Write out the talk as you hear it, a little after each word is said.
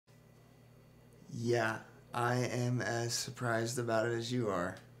Yeah, I am as surprised about it as you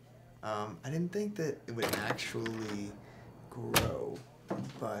are. I didn't think that it would actually grow,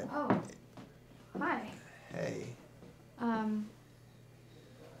 but... Oh, hi. Hey. I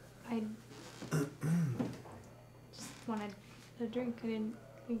just wanted a drink. I didn't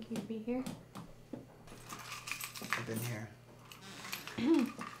think you'd be here. I've been here.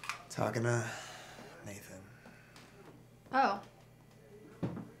 Talking to Nathan. Oh.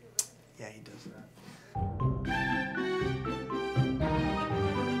 Yeah, he does that.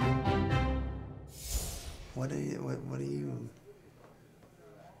 What are you...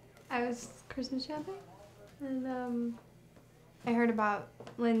 I was Christmas shopping, and I heard about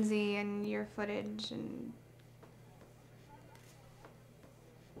Lindsay and your footage, and...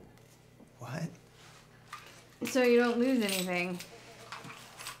 What? So you don't lose anything.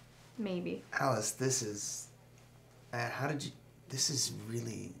 Maybe. Alice, this is... how did you... This is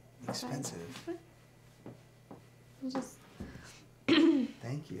really expensive. Just...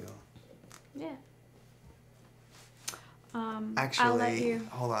 Thank you. Yeah. Actually, I'll let you...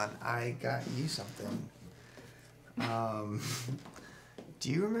 hold on. I got you something.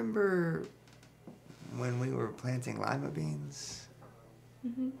 Do you remember when we were planting lima beans?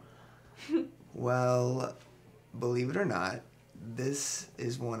 Mm-hmm. Well, believe it or not, this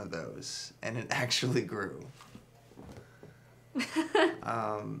is one of those, and it actually grew.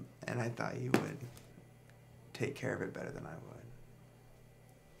 And I thought you would take care of it better than I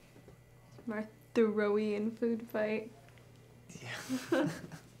would. Our Thoreauian food fight. Yeah.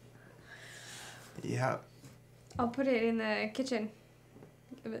 Yeah. I'll put it in the kitchen.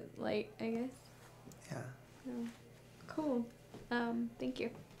 Give it light, I guess. Yeah. Oh, cool. Thank you.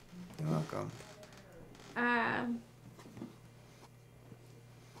 You're welcome.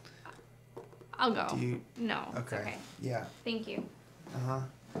 I'll go. Do you... No, Okay. it's okay. Yeah. Thank you. Uh-huh.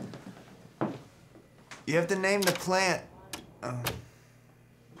 You have to name the plant. Oh.